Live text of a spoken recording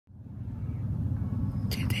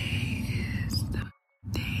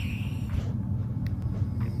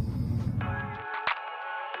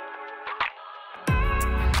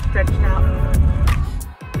stretched out.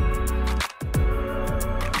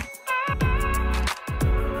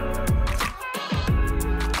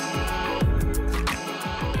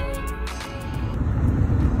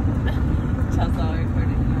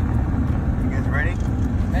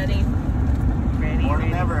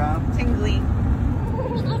 Tingly.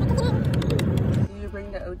 Did you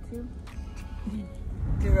bring the O2?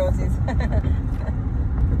 Do Rosie's.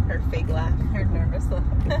 Her fake laugh. Her nervous laugh.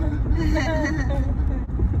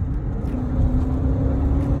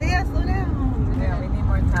 Yeah, slow down. Yeah, we need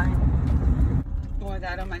more time. Oh my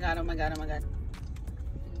god, oh my god, oh my god, oh my god.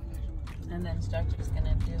 And the instructor's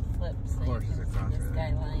gonna do flips so you can see the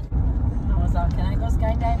skyline. I was all, can I go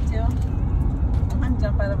skydive too? I'm gonna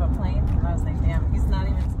jump out of a plane. And I was like, damn, he's not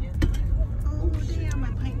even scared. Oh, damn,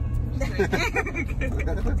 my pipe.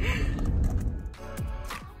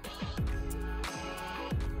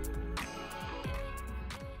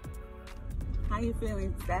 How you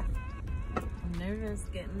feeling, Steph? I'm nervous,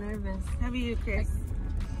 getting nervous. How are you, Chris?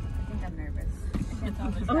 I think I'm nervous. I can't tell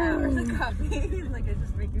if it's Oh. that or the coffee. Like I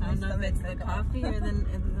just making my I don't know if it's the coffee or the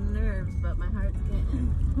nerves, but my heart's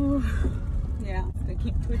getting. Yeah, it's gonna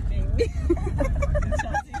keep twitching.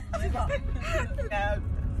 Yeah,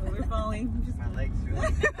 we're falling. Just... My legs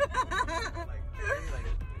really.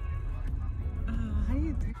 How do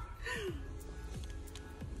you do?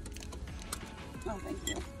 Oh, thank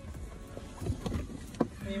you.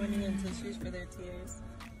 Anyone need tissues for their tears?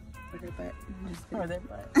 For their butt. For their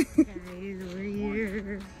butt. Guys, we're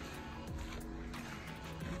here.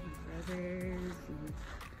 Brothers and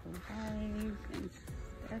wife and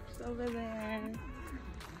Steph's over there.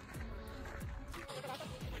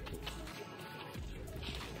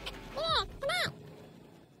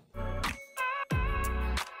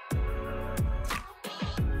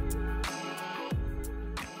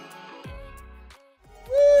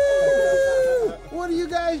 What are you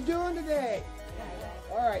guys doing today?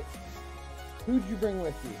 All right. Who'd you bring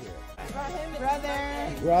with you here?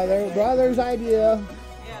 Brother's idea.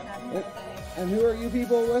 Yeah. And who are you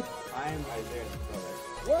people with? I am Isaiah's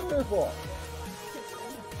brother. Wonderful.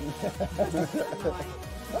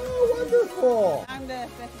 Oh, wonderful. I'm the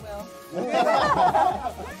fifth wheel.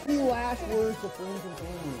 Any last words to friends and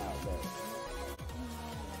family out there?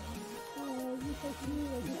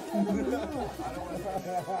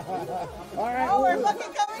 All right. Oh, we're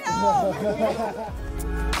fucking coming home.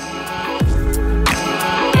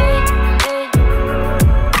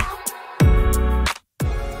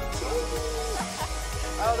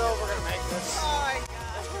 I don't know if we're gonna make this. Oh my god.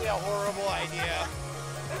 This could be a horrible idea.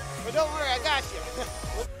 But don't worry, I got you.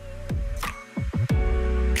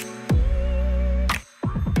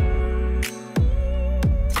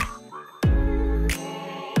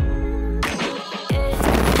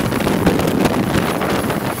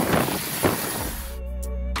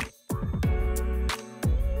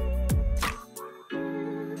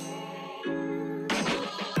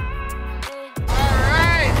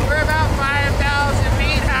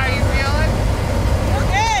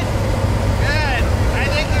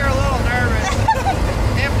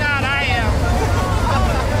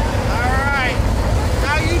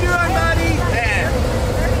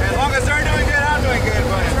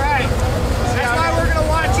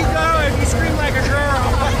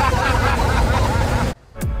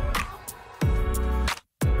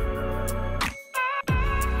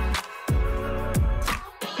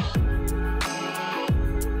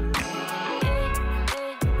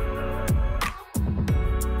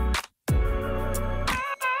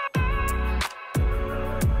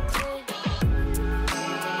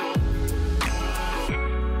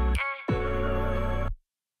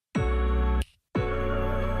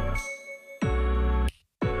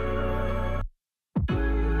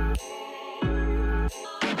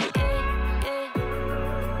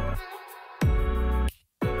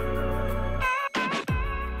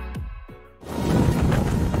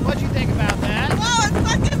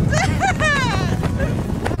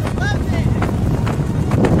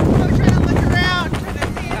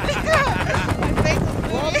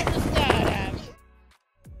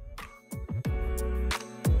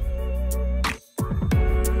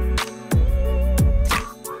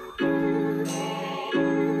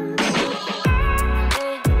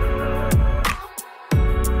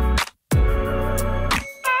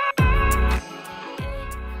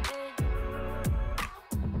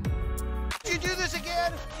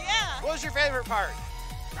 What was your favorite part?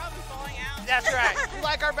 Probably falling out. That's right. You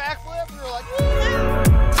like our backflip? We were like,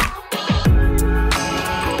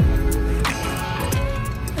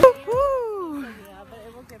 woo! Yeah, but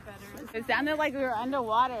it will get better. It sounded like we were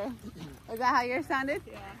underwater. Is that how yours sounded?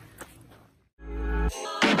 Yeah.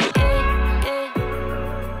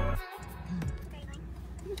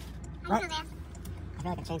 What? I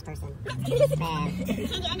feel like a changed person. Man.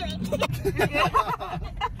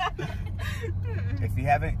 If you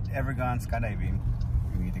haven't ever gone skydiving,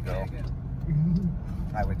 you need to go.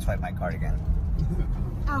 I would swipe my card again.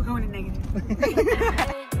 I'll go into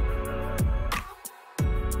negative.